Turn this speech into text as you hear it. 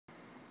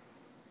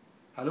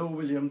Hello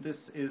William,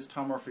 this is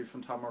Tom Murphy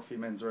from Tom Murphy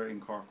Menswear in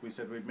Cork. We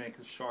said we'd make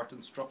a short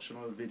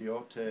instructional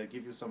video to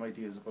give you some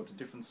ideas about the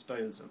different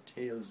styles of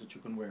tails that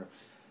you can wear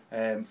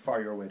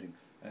for your wedding.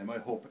 I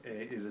hope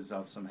it is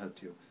of some help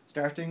to you.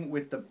 Starting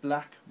with the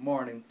black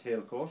morning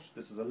tailcoat.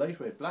 This is a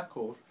lightweight black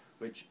coat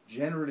which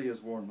generally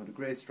is worn with a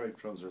grey striped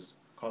trousers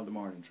called the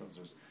morning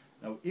trousers.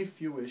 Now if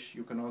you wish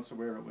you can also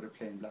wear it with a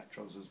plain black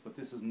trousers, but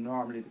this is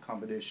normally the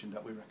combination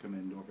that we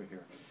recommend over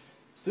here.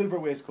 Silver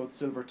waistcoat,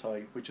 silver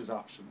tie, which is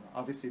optional.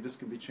 Obviously this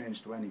can be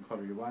changed to any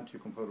colour you want. You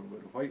can put it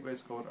with a white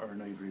waistcoat or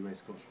an ivory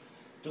waistcoat.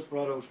 Just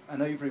brought out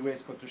an ivory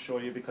waistcoat to show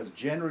you because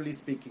generally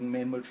speaking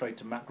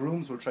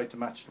grooms will try to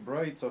match the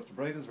bride. So if the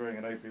bride is wearing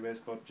an ivory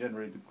waistcoat,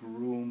 generally the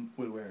groom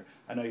will wear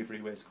an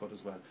ivory waistcoat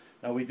as well.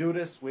 Now we do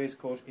this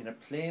waistcoat in a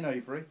plain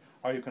ivory,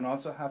 or you can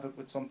also have it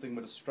with something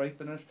with a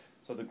stripe in it.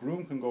 So the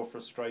groom can go for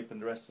a stripe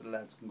and the rest of the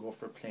lads can go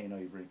for a plain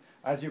ivory.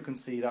 As you can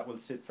see, that will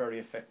sit very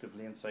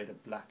effectively inside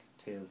a black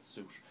tail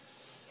suit.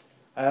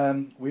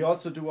 We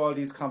also do all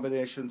these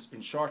combinations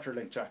in shorter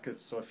length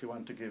jackets, so if you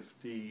want to give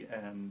the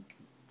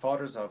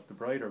fathers of the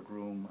bride or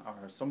groom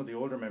or some of the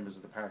older members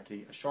of the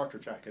party a shorter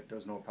jacket,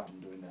 there's no problem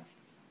doing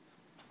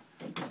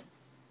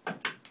that.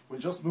 We'll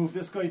just move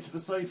this guy to the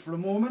side for a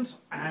moment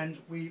and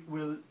we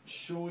will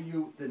show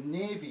you the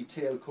navy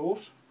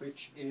tailcoat,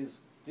 which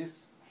is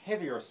this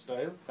heavier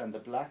style than the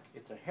black.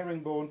 It's a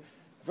herringbone,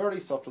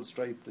 very subtle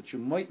stripe that you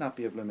might not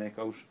be able to make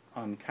out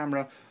on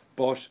camera,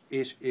 but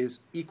it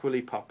is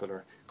equally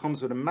popular.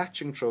 Comes with a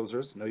matching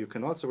trousers. Now you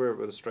can also wear it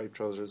with a striped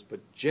trousers, but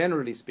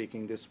generally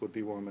speaking this would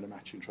be worn with a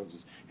matching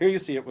trousers. Here you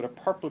see it with a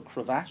purple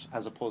cravat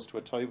as opposed to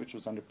a tie, which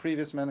was on the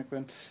previous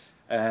mannequin.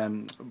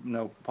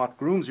 Now what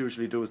grooms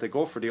usually do is they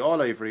go for the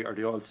all ivory or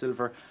the all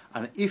silver,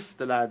 and if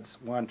the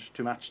lads want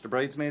to match the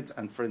bridesmaids,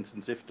 and for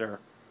instance if they're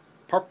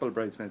purple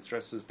bridesmaids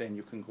dresses, then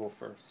you can go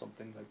for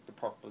something like the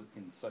purple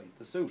inside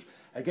the suit.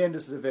 Again,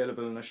 this is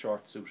available in a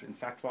short suit. In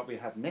fact, what we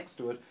have next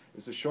to it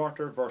is a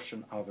shorter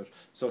version of it.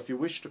 So if you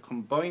wish to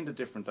combine the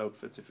different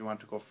outfits, if you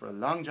want to go for a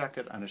long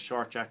jacket and a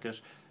short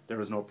jacket,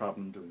 there is no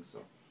problem doing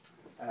so.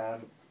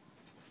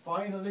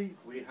 Finally,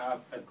 we have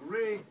a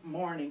grey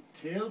morning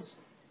tails,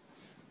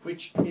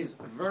 which is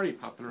very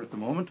popular at the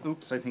moment.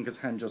 Oops, I think his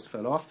hand just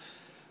fell off.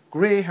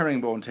 Grey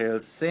herringbone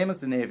tails, same as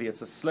the navy.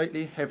 It's a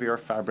slightly heavier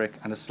fabric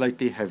and a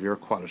slightly heavier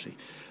quality.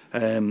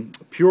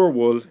 Pure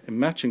wool in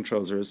matching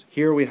trousers.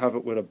 Here we have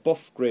it with a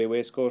buff grey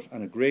waistcoat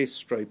and a grey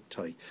striped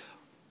tie.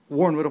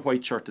 Worn with a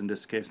white shirt in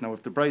this case. Now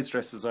if the bride's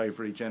dress is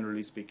ivory,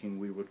 generally speaking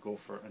we would go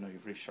for an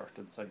ivory shirt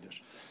inside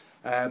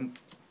it.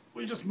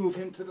 We'll just move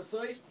him to the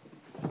side.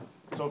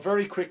 So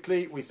very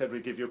quickly, we said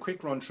we'd give you a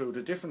quick run through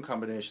the different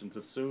combinations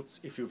of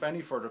suits. If you have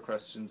any further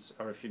questions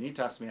or if you need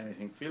to ask me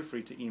anything, feel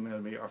free to email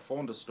me or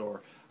phone the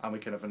store and we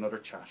can have another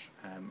chat.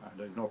 And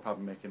I have no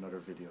problem making another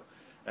video.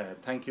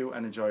 Thank you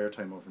and enjoy your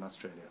time over in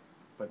Australia.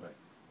 Bye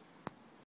bye.